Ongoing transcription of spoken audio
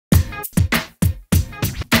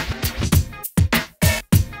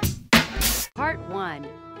1.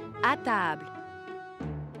 À table.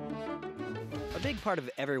 A big part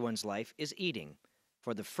of everyone's life is eating.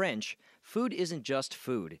 For the French, food isn't just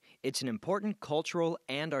food. It's an important cultural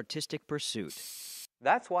and artistic pursuit.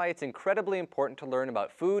 That's why it's incredibly important to learn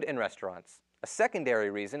about food and restaurants. A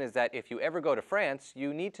secondary reason is that if you ever go to France,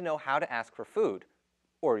 you need to know how to ask for food,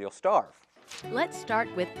 or you'll starve. Let's start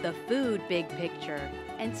with the food big picture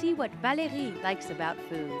and see what Valérie likes about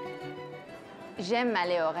food. J'aime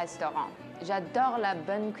aller au restaurant. J'adore la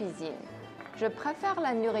bonne cuisine. Je préfère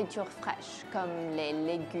la nourriture fraîche, comme les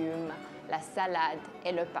légumes, la salade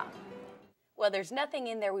et le pain. Well, there's nothing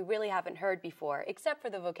in there we really haven't heard before, except for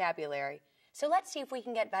the vocabulary. So let's see if we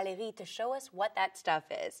can get Valérie to show us what that stuff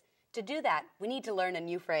is. To do that, we need to learn a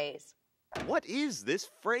new phrase. What is this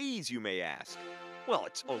phrase, you may ask? Well,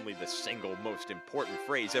 it's only the single most important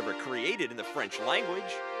phrase ever created in the French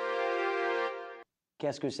language.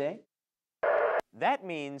 Qu'est-ce que c'est? That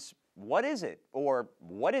means, what is it? Or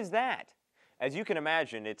what is that? As you can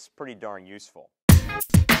imagine, it's pretty darn useful.